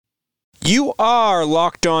You are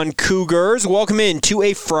Locked On Cougars. Welcome in to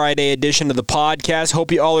a Friday edition of the podcast.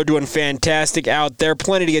 Hope you all are doing fantastic out there.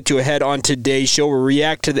 Plenty to get to ahead on today's show. We'll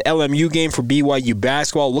react to the LMU game for BYU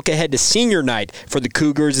basketball. Look ahead to senior night for the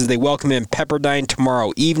Cougars as they welcome in Pepperdine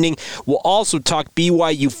tomorrow evening. We'll also talk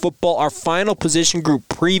BYU football, our final position group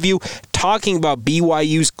preview, talking about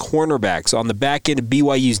BYU's cornerbacks on the back end of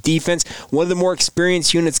BYU's defense. One of the more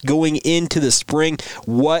experienced units going into the spring.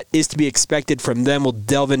 What is to be expected from them? We'll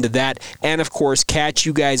delve into that. And, of course, catch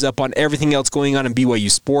you guys up on everything else going on in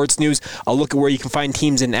BYU sports news. I'll look at where you can find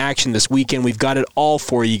teams in action this weekend. We've got it all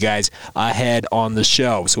for you guys ahead on the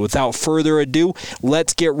show. So without further ado,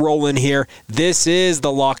 let's get rolling here. This is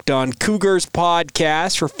the Locked On Cougars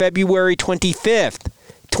podcast for February 25th,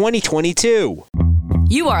 2022.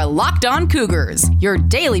 You are Locked On Cougars, your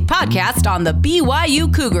daily podcast on the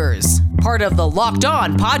BYU Cougars. Part of the Locked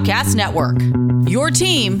On Podcast Network. Your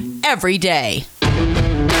team every day.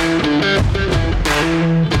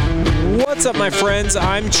 What's up, my friends?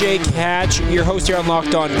 I'm Jake Hatch, your host here on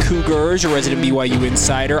Locked On Cougars, your resident BYU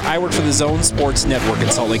insider. I work for the Zone Sports Network in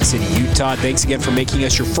Salt Lake City, Utah. Thanks again for making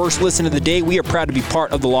us your first listen of the day. We are proud to be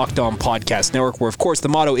part of the Locked On Podcast Network, where, of course, the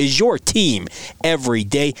motto is your team every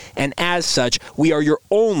day. And as such, we are your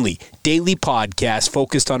only daily podcast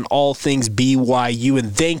focused on all things BYU.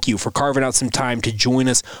 And thank you for carving out some time to join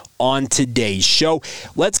us on today's show.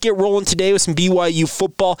 Let's get rolling today with some BYU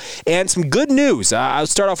football and some good news. I'll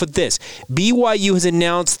start off with this. BYU has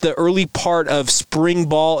announced the early part of spring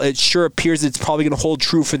ball. It sure appears it's probably going to hold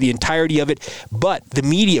true for the entirety of it, but the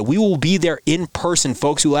media, we will be there in person,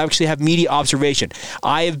 folks. We will actually have media observation.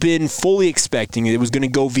 I have been fully expecting it was going to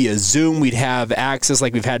go via Zoom. We'd have access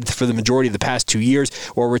like we've had for the majority of the past 2 years,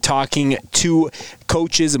 where we're talking to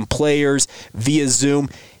coaches and players via Zoom.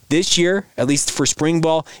 This year, at least for spring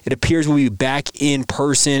ball, it appears we'll be back in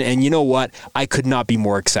person, and you know what? I could not be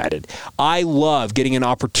more excited. I love getting an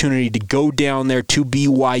opportunity to go down there to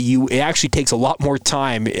BYU. It actually takes a lot more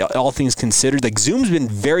time, all things considered. Like, Zoom's been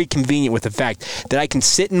very convenient with the fact that I can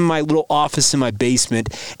sit in my little office in my basement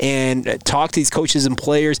and talk to these coaches and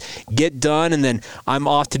players, get done, and then I'm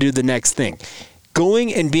off to do the next thing.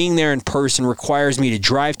 Going and being there in person requires me to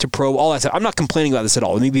drive to Provo, all that stuff. I'm not complaining about this at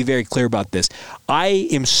all. Let me be very clear about this. I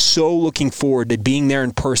am so looking forward to being there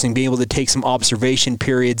in person, being able to take some observation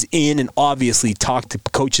periods in and obviously talk to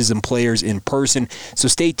coaches and players in person. So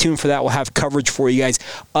stay tuned for that. We'll have coverage for you guys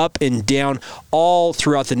up and down all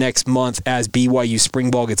throughout the next month as BYU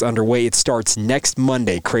spring ball gets underway. It starts next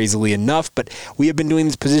Monday, crazily enough. But we have been doing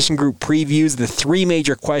these position group previews, the three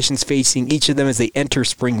major questions facing each of them as they enter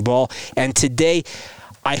spring ball. And today,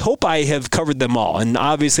 I hope I have covered them all, and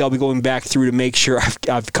obviously I'll be going back through to make sure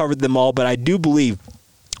I've covered them all, but I do believe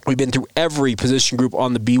we've been through every position group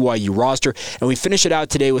on the BYU roster, and we finish it out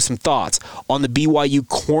today with some thoughts on the BYU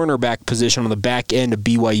cornerback position on the back end of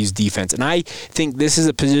BYU's defense. And I think this is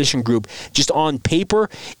a position group, just on paper,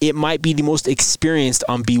 it might be the most experienced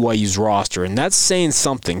on BYU's roster, and that's saying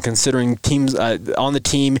something considering teams on the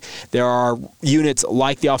team. There are units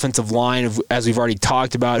like the offensive line, as we've already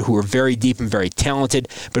talked about, who are very deep and very talented.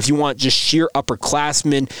 But if you want just sheer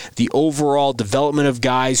upperclassmen, the overall development of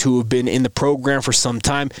guys who have been in the program for some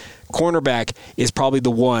time, cornerback is probably the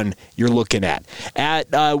one you're looking at.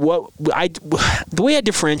 The way I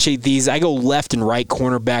differentiate these, I go left and right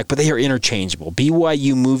cornerback, but they are interchangeable.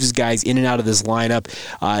 BYU moves guys in and out of this lineup,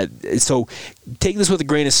 so take this with a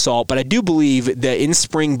grain of salt, but I do believe that in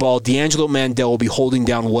spring ball, D'Angelo Mandel will be holding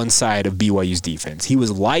down one side of BYU's defense. He was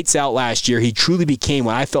lights out last year. He truly became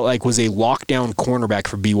what I felt like was a lockdown cornerback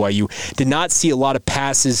for BYU. Did not see a lot of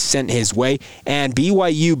passes sent his way, and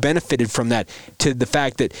BYU benefited from that to the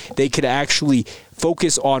fact that they could actually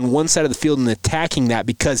focus on one side of the field and attacking that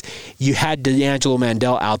because you had D'Angelo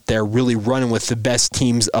Mandel out there really running with the best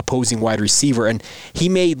team's opposing wide receiver, and he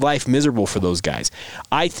made life miserable for those guys.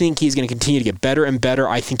 I think he's going to continue to get better and better.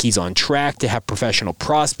 I think he's on track to have professional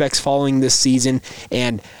prospects following this season,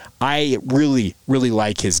 and I really, really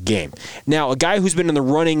like his game. Now, a guy who's been in the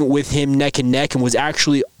running with him neck and neck and was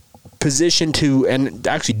actually positioned to, and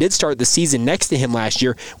actually did start the season next to him last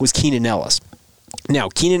year, was Keenan Ellis. Now,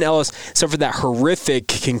 Keenan Ellis suffered that horrific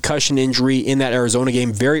concussion injury in that Arizona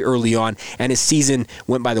game very early on, and his season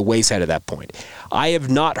went by the wayside at that point. I have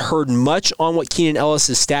not heard much on what Keenan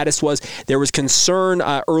Ellis' status was. There was concern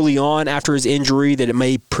early on after his injury that it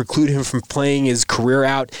may preclude him from playing his career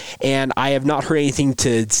out, and I have not heard anything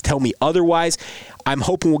to tell me otherwise. I'm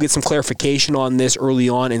hoping we'll get some clarification on this early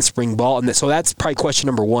on in spring ball, and so that's probably question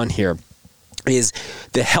number one here. is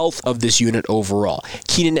the health of this unit overall.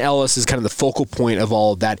 Keenan Ellis is kind of the focal point of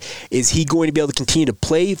all of that. Is he going to be able to continue to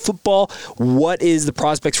play football? What is the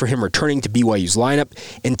prospects for him returning to BYU's lineup?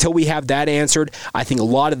 Until we have that answered, I think a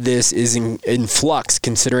lot of this is in flux,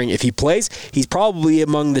 considering if he plays, he's probably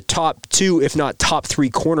among the top 2, if not top 3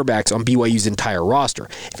 cornerbacks on BYU's entire roster.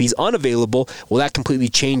 If he's unavailable, well, that completely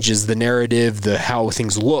changes the narrative, how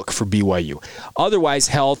things look for BYU. Otherwise,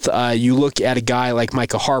 health, you look at a guy like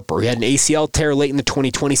Micah Harper. He had an ACL tear late in the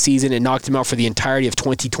 2020 season and knocked him out for the entirety of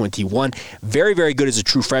 2021. Very, very good as a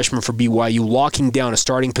true freshman for BYU, locking down a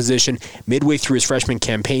starting position midway through his freshman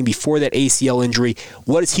campaign before that ACL injury.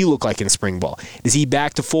 What does he look like in spring ball? Is he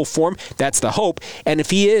back to full form? That's the hope. And if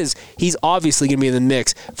he is, he's obviously going to be in the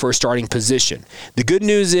mix for a starting position. The good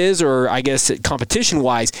news is, or I guess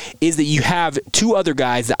competition-wise, is that you have 2 other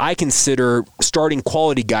guys that I consider starting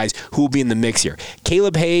quality guys who will be in the mix here.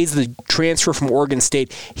 Caleb Hayes, the transfer from Oregon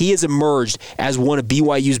State, he has emerged as one of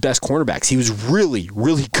BYU's best cornerbacks. He was really,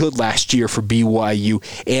 really good last year for BYU,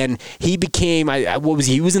 and he became,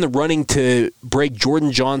 he was in the running to break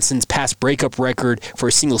Jordan Johnson's pass breakup record for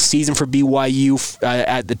a single season for BYU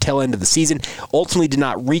at the tail end of the season. Ultimately did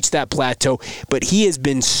not reach that plateau, but he has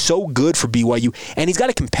been so good for BYU, and he's got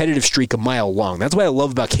a competitive streak a mile long. That's what I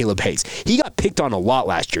love about Caleb Hayes. He got picked on a lot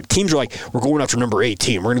last year. Teams are like, we're going after number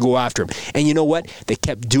 18. We're going to go after him. And you know what? They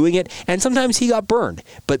kept doing it, and sometimes he got burned.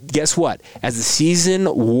 But guess what? As the season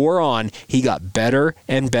wore on, he got better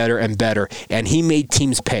and better and better, and he made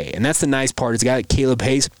teams pay. And that's the nice part, is a guy like Caleb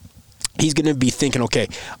Hayes, he's going to be thinking, okay,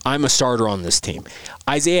 I'm a starter on this team.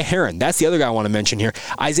 Isaiah Heron, that's the other guy I want to mention here.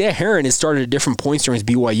 Isaiah Heron has started at different points during his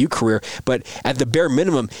BYU career, but at the bare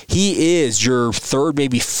minimum, he is your 3rd,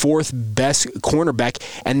 maybe 4th best cornerback,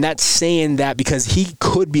 and that's saying that because he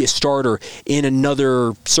could be a starter in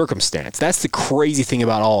another circumstance. That's the crazy thing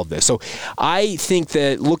about all of this. So I think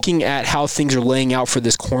that looking at how things are laying out for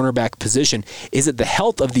this cornerback position is that the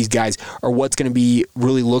health of these guys are what's going to be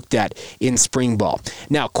really looked at in spring ball.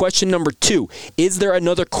 Now, question number 2, is there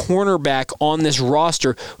another cornerback on this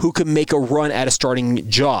roster who could make a run at a starting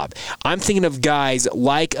job? I'm thinking of guys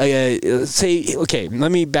like,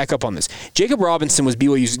 let me back up on this. Jacob Robinson was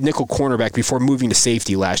BYU's nickel cornerback before moving to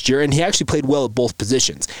safety last year, and he actually played well at both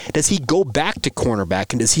positions. Does he go back to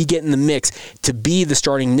cornerback, and does he get in the mix to be the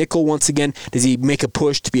starting nickel once again? Does he make a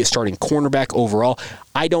push to be a starting cornerback overall?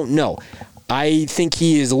 I don't know. I think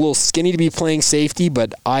he is a little skinny to be playing safety,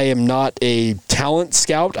 but I am not a talent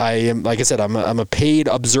scout. I am, like I said, I'm a paid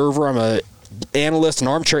observer. I'm an analyst, an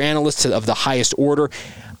armchair analyst of the highest order.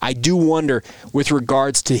 I do wonder, with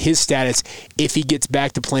regards to his status, if he gets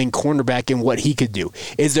back to playing cornerback and what he could do.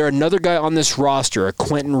 Is there another guy on this roster, a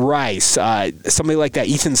Quentin Rice, somebody like that,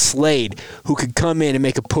 Ethan Slade, who could come in and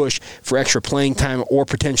make a push for extra playing time or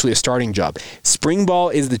potentially a starting job? Spring ball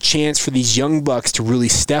is the chance for these young bucks to really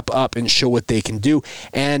step up and show what they can do,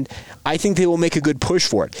 and I think they will make a good push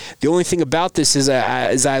for it. The only thing about this is,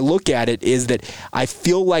 as I look at it, is that I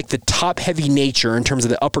feel like the top-heavy nature in terms of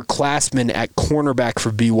the upperclassmen at cornerback for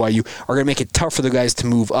BYU are going to make it tough for the guys to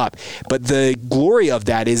move up. But the glory of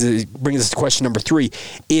that is, it brings us to question number 3,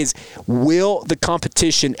 is will the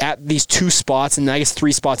competition at these 2 spots, and I guess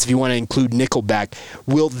 3 spots if you want to include nickelback,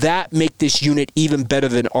 will that make this unit even better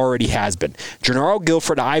than it already has been? Gennaro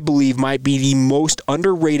Guilford, I believe, might be the most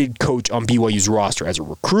underrated coach on BYU's roster. As a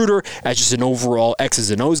recruiter, as just an overall X's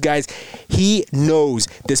and O's guys, he knows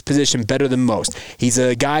this position better than most. He's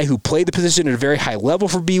a guy who played the position at a very high level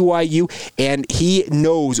for BYU, and he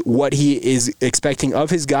knows what he is expecting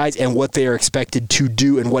of his guys and what they are expected to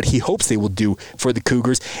do and what he hopes they will do for the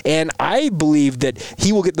Cougars. And I believe that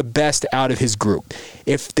he will get the best out of his group.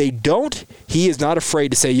 If they don't, he is not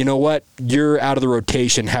afraid to say, you know what, you're out of the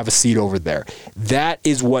rotation, have a seat over there. That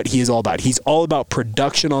is what he is all about. He's all about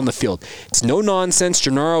production on the field. It's no nonsense.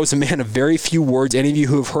 Gennaro is a man of very few words. Any of you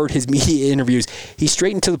who have heard his media interviews, he's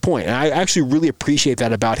straight and to the point. And I actually really appreciate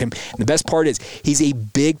that about him. And the best part is he's a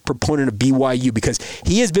big proponent of BYU because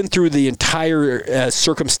he has been through the entire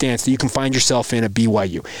circumstance that you can find yourself in at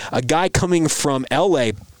BYU. A guy coming from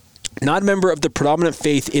LA, not a member of the predominant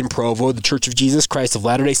faith in Provo, the Church of Jesus Christ of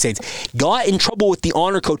Latter-day Saints, got in trouble with the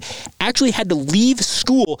honor code, actually had to leave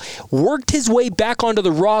school, worked his way back onto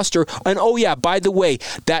the roster, and oh yeah, by the way,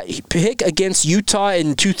 that pick against Utah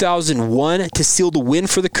in 2001 to seal the win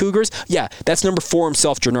for the Cougars, yeah, that's number 4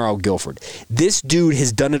 himself, Gennaro Guilford. This dude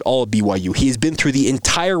has done it all at BYU. He has been through the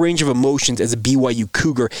entire range of emotions as a BYU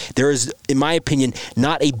Cougar. There is, in my opinion,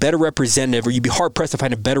 not a better representative, or you'd be hard-pressed to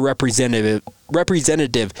find a better representative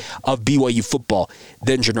representative of BYU football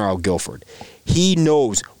than Gennaro Guilford. He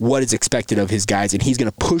knows what is expected of his guys, and he's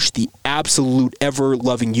going to push the absolute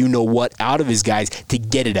ever-loving you-know-what out of his guys to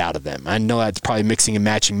get it out of them. I know that's probably mixing and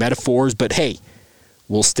matching metaphors, but hey,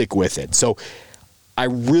 we'll stick with it. So I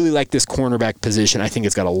really like this cornerback position. I think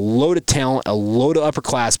it's got a load of talent, a load of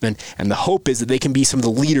upperclassmen, and the hope is that they can be some of the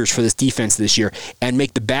leaders for this defense this year and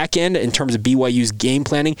make the back end, in terms of BYU's game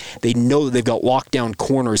planning, they know that they've got lockdown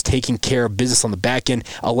corners taking care of business on the back end,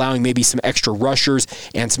 allowing maybe some extra rushers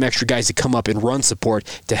and some extra guys to come up and run support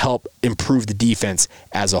to help improve the defense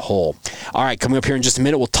as a whole. All right, coming up here in just a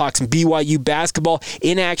minute, we'll talk some BYU basketball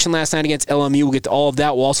in action last night against LMU. We'll get to all of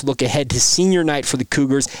that. We'll also look ahead to senior night for the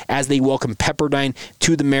Cougars as they welcome Pepperdine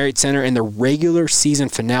to the Marriott Center in the regular season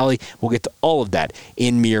finale. We'll get to all of that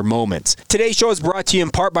in mere moments. Today's show is brought to you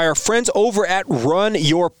in part by our friends over at Run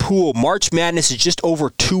Your Pool. March Madness is just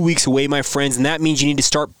over 2 weeks away, my friends, and that means you need to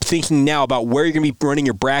start thinking now about where you're going to be running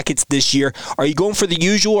your brackets this year. Are you going for the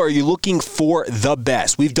usual, or are you looking for the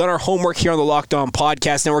best? We've done our homework here on the Locked On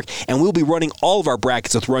Podcast Network, and we'll be running all of our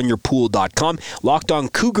brackets with runyourpool.com. Locked On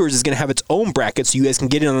Cougars is going to have its own bracket, so you guys can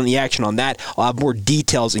get in on the action on that. I'll have more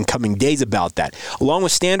details in coming days about that. Along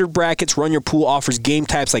with standard brackets, Run Your Pool offers game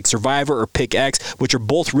types like Survivor or Pick X, which are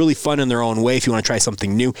both really fun in their own way if you want to try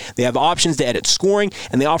something new. They have options to edit scoring,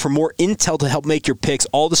 and they offer more intel to help make your picks,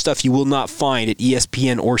 all the stuff you will not find at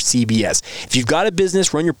ESPN or CBS. If you've got a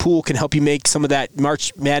business, Run Your Pool can help you make some of that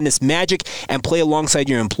March Madness magic and play alongside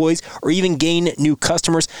your employees, or even gain new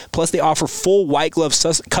customers. Plus, they offer full white glove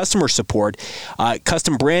customer support,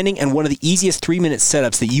 custom branding, and one of the easiest 3-minute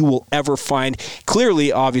setups that you will ever find.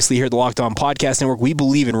 Clearly, obviously, here at the Locked On Podcast Network, we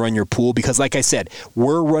believe in Run Your Pool because, like I said,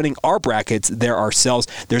 we're running our brackets there ourselves.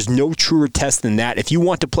 There's no truer test than that. If you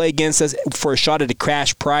want to play against us for a shot at a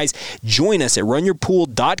cash prize, join us at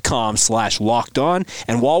runyourpool.com/lockedon.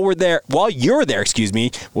 And while you're there,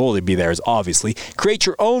 we'll be there as obviously. Create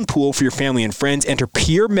your own pool for your family and friends. Enter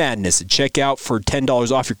Pure Madness at checkout for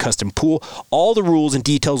 $10 off your custom pool. All the rules and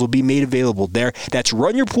details will be made available there. That's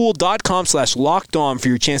runyourpool.com/lockedon for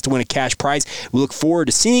your chance to win a cash prize. We look forward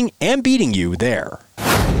to seeing and beating you there.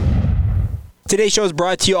 Today's show is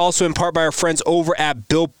brought to you also in part by our friends over at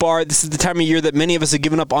Built Bar. This is the time of year that many of us have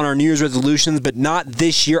given up on our New Year's resolutions, but not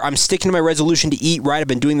this year. I'm sticking to my resolution to eat right. I've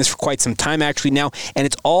been doing this for quite some time actually now, and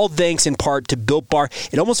it's all thanks in part to Built Bar.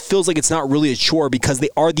 It almost feels like it's not really a chore because they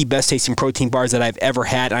are the best tasting protein bars that I've ever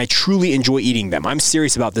had, and I truly enjoy eating them. I'm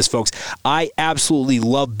serious about this, folks. I absolutely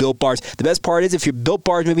love Built Bars. The best part is if your Built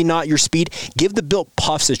Bars maybe not your speed, give the Built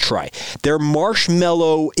Puffs a try. They're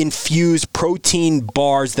marshmallow-infused protein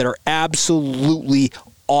bars that are absolutely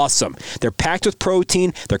awesome. They're packed with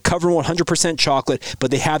protein. They're covered in 100% chocolate,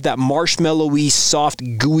 but they have that marshmallowy, soft,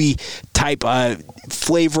 gooey type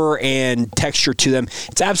flavor and texture to them.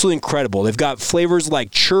 It's absolutely incredible. They've got flavors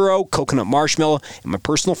like churro, coconut marshmallow, and my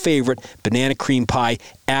personal favorite, banana cream pie.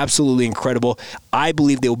 Absolutely incredible. I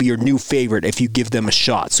believe they will be your new favorite if you give them a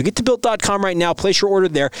shot. So get to Built.com right now. Place your order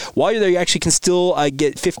there. While you're there, you actually can still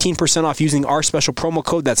get 15% off using our special promo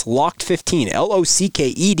code. That's LOCKED15,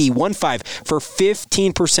 LOCKED15 for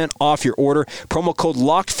 15% off your order. Promo code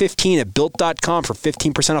LOCKED15 at Built.com for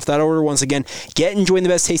 15% off that order. Once again, get enjoying the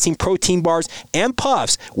best tasting protein bars and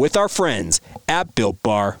puffs with our friends at Built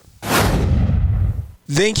Bar.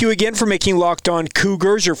 Thank you again for making Locked On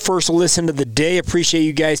Cougars your first listen of the day. Appreciate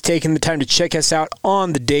you guys taking the time to check us out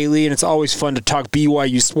on the daily, and it's always fun to talk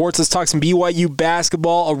BYU sports. Let's talk some BYU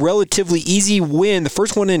basketball. A relatively easy win, the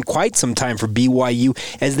first one in quite some time for BYU,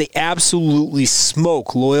 as they absolutely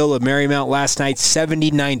smoke Loyola Marymount last night,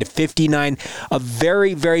 79-59. A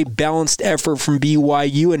very, very balanced effort from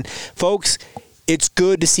BYU, and folks, it's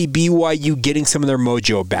good to see BYU getting some of their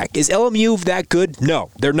mojo back. Is LMU that good? No,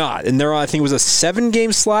 they're not. And I think it was a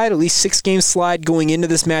 7-game slide, at least 6-game slide going into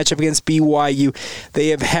this matchup against BYU. They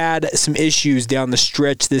have had some issues down the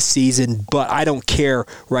stretch this season, but I don't care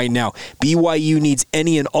right now. BYU needs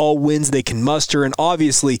any and all wins they can muster, and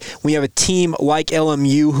obviously when you have a team like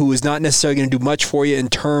LMU who is not necessarily going to do much for you in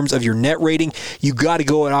terms of your net rating, you got to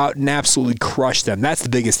go out and absolutely crush them. That's the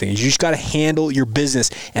biggest thing. You just got to handle your business,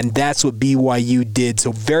 and that's what BYU did.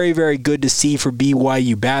 So very, very good to see for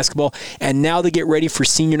BYU basketball. And now they get ready for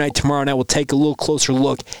senior night tomorrow night. We'll take a little closer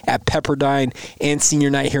look at Pepperdine and senior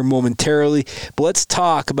night here momentarily. But let's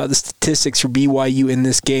talk about the statistics for BYU in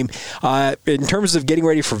this game. In terms of getting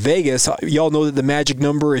ready for Vegas, y'all know that the magic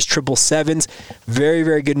number is 777s. Very,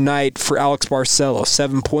 very good night for Alex Barcelo.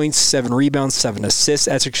 7 points, 7 rebounds, 7 assists.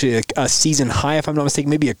 That's actually a season high, if I'm not mistaken,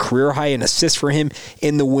 maybe a career high in assists for him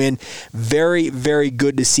in the win. Very, very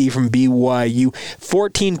good to see from BYU. BYU.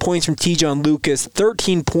 14 points from Tejon Lucas,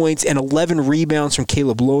 13 points and 11 rebounds from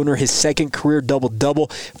Caleb Lohner, his second career double-double.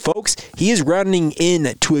 Folks, he is rounding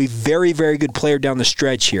in to a very, very good player down the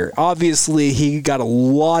stretch here. Obviously, he got a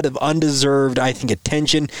lot of undeserved, I think,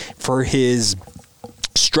 attention for his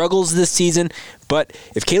struggles this season. But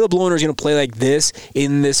if Caleb Lohner is going to play like this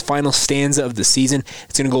in this final stanza of the season,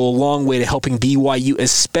 it's going to go a long way to helping BYU,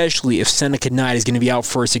 especially if Seneca Knight is going to be out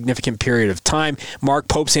for a significant period of time. Mark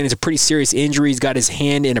Pope saying it's a pretty serious injury. He's got his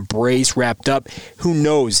hand in a brace wrapped up. Who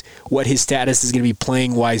knows what his status is going to be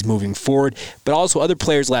playing-wise moving forward. But also other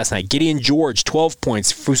players last night. Gideon George, 12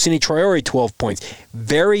 points. Fousseyni Traore, 12 points.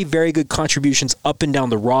 Very, very good contributions up and down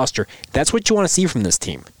the roster. That's what you want to see from this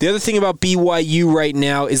team. The other thing about BYU right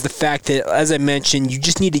now is the fact that, as I mentioned, you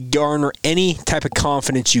just need to garner any type of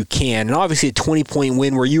confidence you can. And obviously a 20-point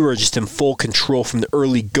win where you are just in full control from the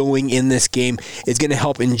early going in this game is going to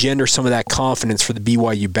help engender some of that confidence for the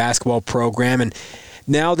BYU basketball program. And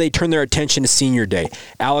now they turn their attention to senior day.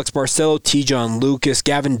 Alex Barcelo, Tejon Lucas,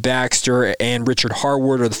 Gavin Baxter, and Richard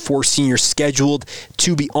Harward are the 4 seniors scheduled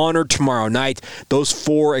to be honored tomorrow night. Those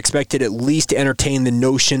 4 expected at least to entertain the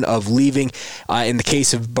notion of leaving. In the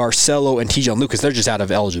case of Barcelo and Tejon Lucas, they're just out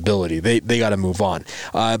of eligibility. They got to move on.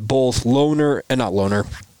 Both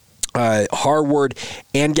Harward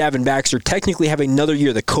and Gavin Baxter technically have another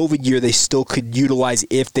year, the COVID year, they still could utilize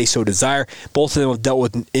if they so desire. Both of them have dealt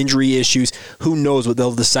with injury issues. Who knows what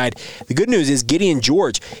they'll decide. The good news is Gideon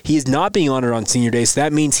George, he is not being honored on senior day, so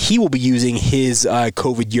that means he will be using his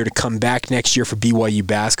COVID year to come back next year for BYU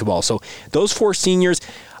basketball. So those 4 seniors,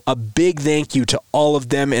 a big thank you to all of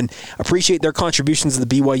them and appreciate their contributions to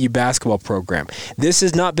the BYU basketball program. This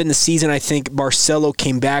has not been the season I think Barcelo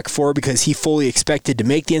came back for because he fully expected to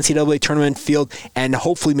make the NCAA tournament field and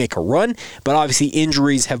hopefully make a run, but obviously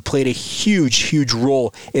injuries have played a huge, huge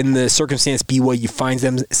role in the circumstance BYU finds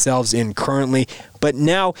themselves in currently. But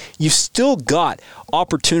now you've still got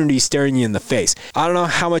opportunities staring you in the face. I don't know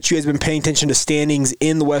how much you guys have been paying attention to standings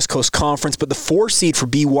in the West Coast Conference, but the 4 seed for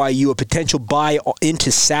BYU, a potential bye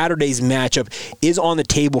into Saturday's matchup, is on the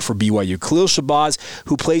table for BYU. Khalil Shabazz,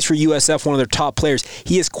 who plays for USF, one of their top players,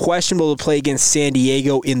 he is questionable to play against San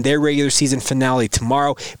Diego in their regular season finale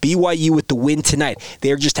tomorrow. BYU with the win tonight.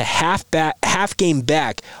 They are just a half game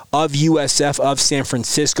back of USF of San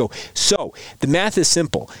Francisco. So the math is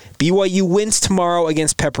simple. BYU wins tomorrow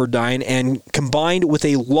against Pepperdine, and combined with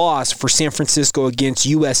a loss for San Francisco against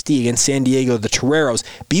USD, against San Diego, the Toreros,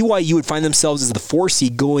 BYU would find themselves as the 4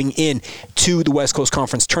 seed going in to the West Coast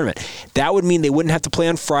Conference tournament. That would mean they wouldn't have to play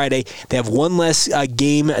on Friday. They have one less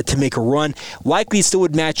game to make a run. Likely still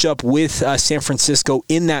would match up with San Francisco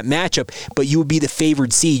in that matchup, but you would be the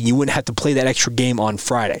favored seed. You wouldn't have to play that extra game on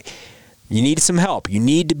Friday. You need some help. You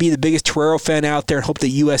need to be the biggest Torero fan out there and hope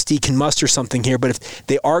that USD can muster something here. But if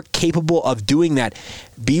they are capable of doing that,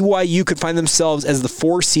 BYU could find themselves as the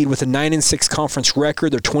 4 seed with a 9-6 conference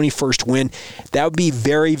record, their 21st win. That would be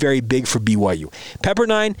very, very big for BYU.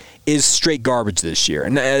 Pepperdine is straight garbage this year,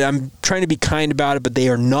 and I'm trying to be kind about it, but they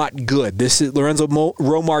are not good. This is Lorenzo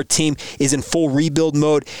Romar team is in full rebuild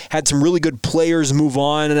mode. Had some really good players move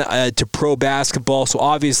on to pro basketball, so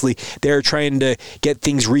obviously they're trying to get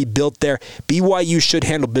things rebuilt there. BYU should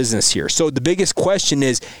handle business here. So the biggest question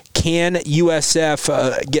is, can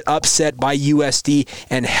USF get upset by USD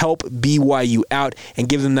and help BYU out and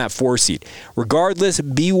give them that 4 seed? Regardless,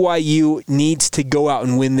 BYU needs to go out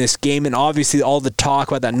and win this game, and obviously all the talk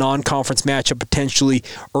about that non-conference matchup potentially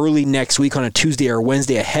early next week on a Tuesday or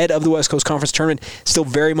Wednesday ahead of the West Coast Conference tournament still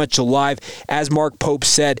very much alive. As Mark Pope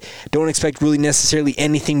said, don't expect really necessarily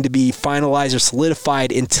anything to be finalized or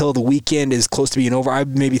solidified until the weekend is close to being over. I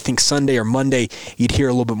maybe think Sunday or Monday you'd hear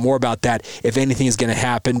a little bit more about that if anything is going to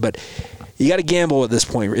happen, but you got to gamble at this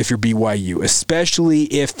point if you're BYU, especially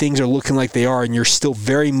if things are looking like they are and you're still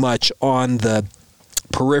very much on the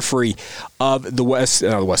periphery of the West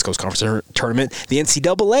Coast Conference tournament, the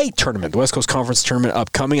NCAA tournament, the West Coast Conference tournament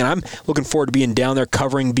upcoming, and I'm looking forward to being down there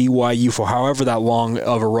covering BYU for however that long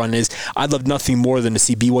of a run is. I'd love nothing more than to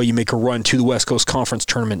see BYU make a run to the West Coast Conference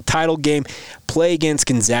tournament title game, play against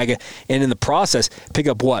Gonzaga, and in the process, pick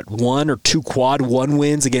up 1 or 2 quad 1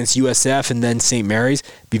 wins against USF and then St. Mary's.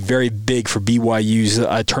 Be very big for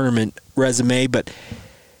BYU's tournament resume, but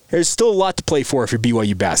there's still a lot to play for if you're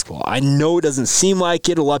BYU basketball. I know it doesn't seem like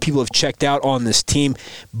it. A lot of people have checked out on this team,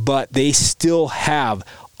 but they still have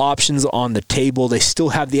options on the table. They still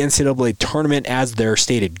have the NCAA tournament as their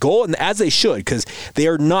stated goal, and as they should, because they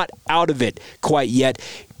are not out of it quite yet.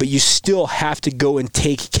 But you still have to go and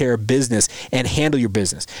take care of business and handle your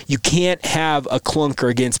business. You can't have a clunker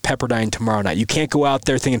against Pepperdine tomorrow night. You can't go out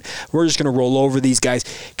there thinking, we're just going to roll over these guys,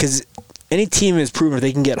 because any team has proven if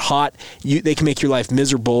they can get hot, they can make your life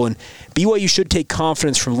miserable. And BYU should take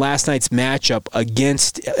confidence from last night's matchup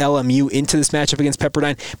against LMU into this matchup against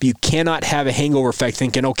Pepperdine, but you cannot have a hangover effect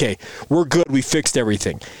thinking, okay, we're good, we fixed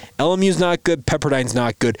everything. LMU's not good, Pepperdine's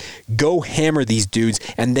not good. Go hammer these dudes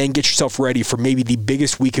and then get yourself ready for maybe the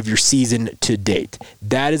biggest week of your season to date.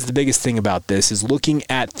 That is the biggest thing about this, is looking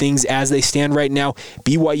at things as they stand right now.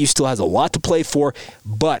 BYU still has a lot to play for,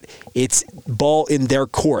 but it's ball in their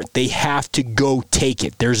court. They have to go take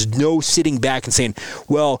it. There's no sitting back and saying,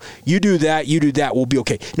 well, you do that, we'll be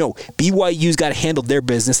okay. No, BYU's got to handle their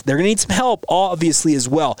business. They're going to need some help, obviously, as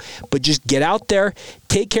well. But just get out there,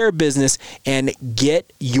 take care of business, and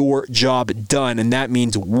get your job done. And that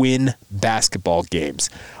means win basketball games.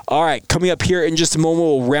 All right, coming up here in just a moment,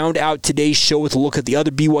 we'll round out today's show with a look at the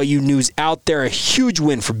other BYU news out there. A huge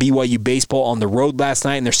win for BYU baseball on the road last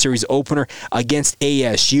night in their series opener against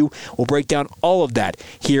ASU. We'll break down all of that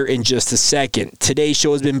here in just a second. Today's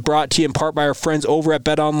show has been brought to you in part by our friends over at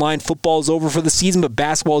BetOnline. Football is over for the season, but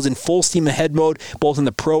basketball is in full steam ahead mode, both in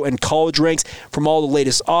the pro and college ranks. From all the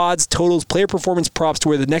latest odds, totals, player performance props to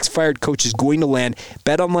where the next fired coach is going to land,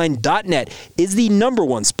 BetOnline.net is the number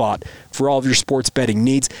one spot for all of your sports betting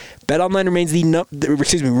needs. BetOnline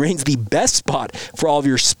remains the best spot for all of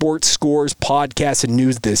your sports scores, podcasts, and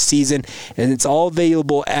news this season, and it's all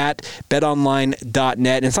available at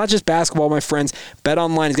BetOnline.net. And it's not just basketball, my friends.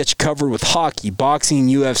 BetOnline has got you covered with hockey, boxing,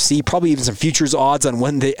 UFC, probably even some futures odds on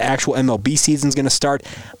when the actual MLB season is going to start.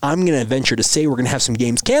 I'm going to venture to say we're going to have some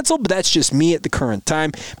games canceled, but that's just me at the current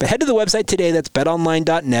time. But head to the website today, that's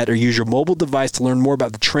BetOnline.net, or use your mobile device to learn more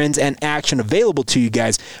about the trends and action available to you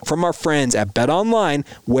guys from our friends at BetOnline,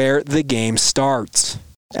 where the game starts.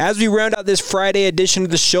 As we round out this Friday edition of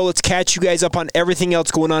the show, let's catch you guys up on everything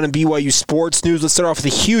else going on in BYU sports news. Let's start off with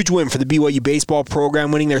a huge win for the BYU baseball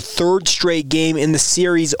program, winning their third straight game in the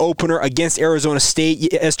series opener against Arizona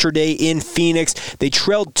State yesterday in Phoenix. They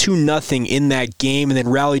trailed 2-0 in that game and then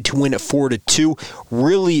rallied to win at 4-2.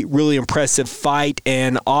 Really, really impressive fight,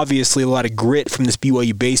 and obviously a lot of grit from this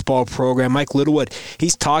BYU baseball program. Mike Littlewood,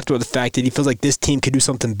 he's talked about the fact that he feels like this team could do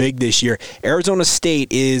something big this year. Arizona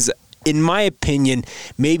State is, in my opinion,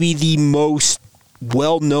 maybe the most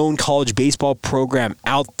well-known college baseball program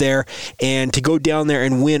out there, and to go down there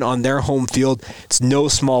and win on their home field, it's no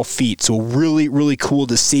small feat. So really, really cool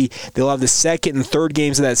to see. They'll have the second and third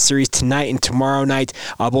games of that series tonight and tomorrow night.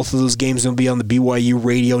 Both of those games will be on the BYU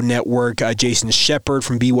radio network. Jason Shepard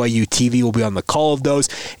from BYU TV will be on the call of those,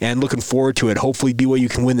 and looking forward to it. Hopefully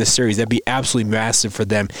BYU can win this series. That'd be absolutely massive for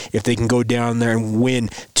them if they can go down there and win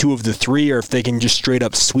 2 of the 3, or if they can just straight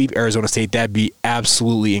up sweep Arizona State. That'd be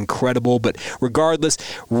absolutely incredible. But regardless,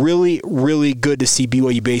 really, really good to see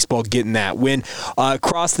BYU baseball getting that win.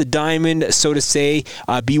 Across the diamond, so to say,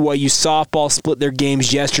 BYU softball split their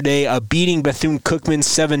games yesterday, beating Bethune-Cookman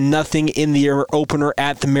 7-0 in the opener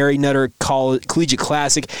at the Mary Nutter Collegiate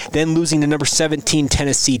Classic, then losing to number 17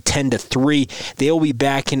 Tennessee 10-3. They'll be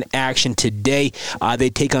back in action today. They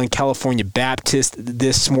take on California Baptist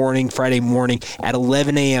this morning, Friday morning, at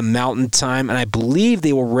 11 a.m. Mountain Time, and I believe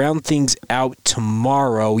they will round things out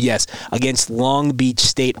tomorrow, yes, against Long Beach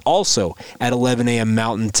State, also at 11 a.m.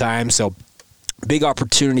 Mountain Time. So big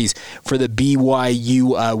opportunities for the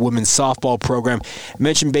BYU women's softball program. I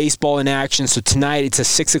mentioned baseball in action, so tonight it's a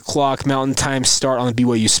 6 o'clock Mountain Time start on the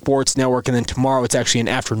BYU Sports Network, and then tomorrow it's actually an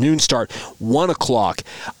afternoon start, 1 o'clock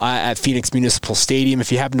at Phoenix Municipal Stadium.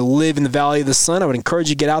 If you happen to live in the Valley of the Sun, I would encourage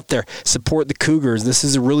you to get out there, support the Cougars. This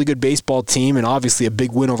is a really good baseball team, and obviously a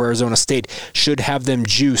big win over Arizona State should have them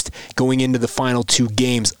juiced going into the final 2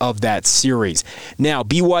 games of that series. Now,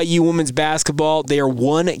 BYU women's basketball, they are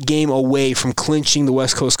 1 game away from clinching the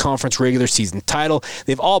West Coast Conference regular season title.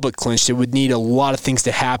 They've all but clinched. It would need a lot of things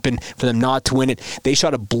to happen for them not to win it. They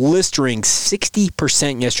shot a blistering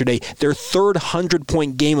 60% yesterday, their third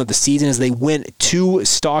 100-point game of the season, as they went to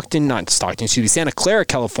Santa Clara,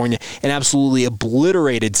 California, and absolutely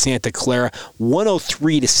obliterated Santa Clara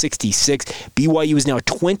 103-66. BYU is now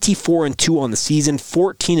 24-2 on the season,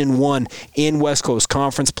 14-1 in West Coast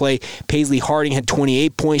Conference play. Paisley Harding had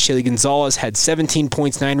 28 points. Shaylee Gonzalez had 17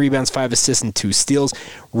 points, 9 rebounds, 5 assists, and 2 steals.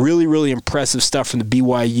 Really, really impressive stuff from the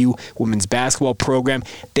BYU women's basketball program.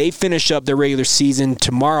 They finish up their regular season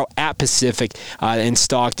tomorrow at Pacific in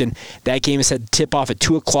Stockton. That game is set to tip off at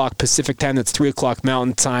 2 o'clock Pacific time. That's 3 o'clock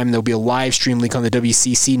Mountain Time. There'll be a live stream link on the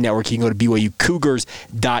WCC network. You can go to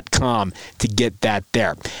BYUCougars.com to get that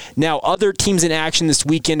there. Now, other teams in action this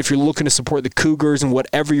weekend, if you're looking to support the Cougars and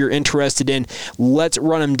whatever you're interested in, let's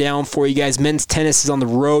run them down for you guys. Men's tennis is on the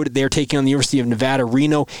road. They're taking on the University of Nevada,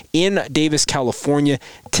 Reno in Davis, California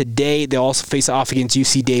today. They'll also face off against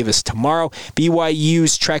UC Davis tomorrow.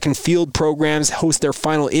 BYU's track and field programs host their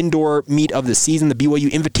final indoor meet of the season, the BYU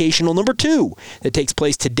Invitational number 2, that takes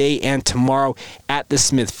place today and tomorrow at the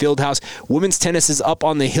Smith Fieldhouse. Women's tennis is up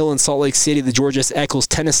on the hill in Salt Lake City. The George S. Eccles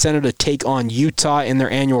Tennis Center to take on Utah in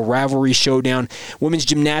their annual rivalry showdown. Women's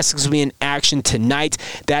gymnastics will be in action tonight.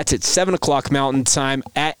 That's at 7 o'clock Mountain Time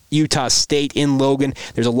at Utah State in Logan.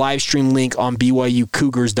 There's a live stream link on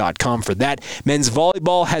BYUCougars.com for that. Men's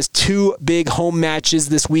volleyball has 2 big home matches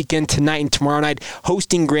this weekend, tonight and tomorrow night,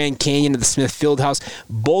 hosting Grand Canyon at the Smith Fieldhouse.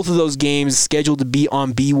 Both of those games scheduled to be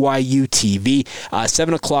on BYU TV.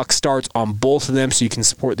 7 o'clock starts on both of them, so you can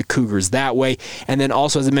support the Cougars that way. And then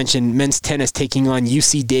also, as I mentioned, men's tennis taking on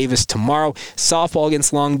UC Davis tomorrow. Softball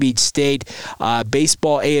against Long Beach State.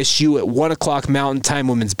 Baseball ASU at 1 o'clock Mountain Time.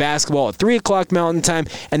 Women's basketball at 3 o'clock Mountain Time.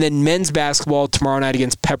 And then men's basketball tomorrow night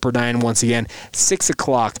against Pepperdine, once again, 6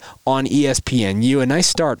 o'clock on ESPNU. A nice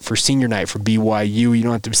start for senior night for BYU. You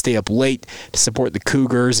don't have to stay up late to support the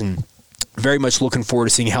Cougars, and very much looking forward to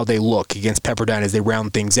seeing how they look against Pepperdine as they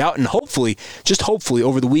round things out. And hopefully, just hopefully,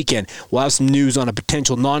 over the weekend, we'll have some news on a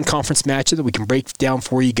potential non-conference matchup that we can break down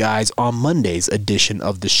for you guys on Monday's edition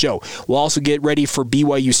of the show. We'll also get ready for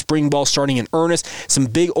BYU spring ball starting in earnest. Some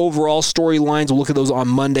big overall storylines. We'll look at those on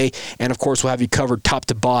Monday. And, of course, we'll have you covered top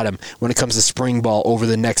to bottom when it comes to spring ball over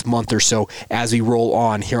the next month or so as we roll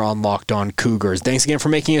on here on Locked On Cougars. Thanks again for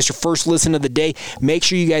making us your first listen of the day. Make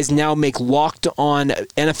sure you guys now make Locked On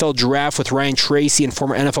NFL Draft with Ryan Tracy and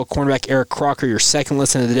former NFL cornerback Eric Crocker your second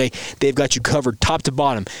listen of the day. They've got you covered top to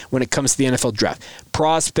bottom when it comes to the NFL Draft.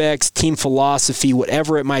 Prospects, team philosophy,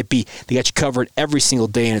 whatever it might be, they got you covered every single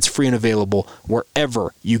day, and it's free and available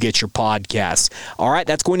wherever you get your podcasts. All right,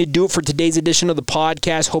 that's going to do it for today's edition of the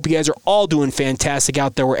podcast. Hope you guys are all doing fantastic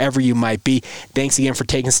out there wherever you might be. Thanks again for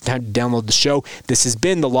taking some time to download the show. This has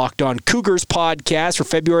been the Locked On Cougars podcast for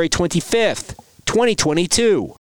February 25th, 2022.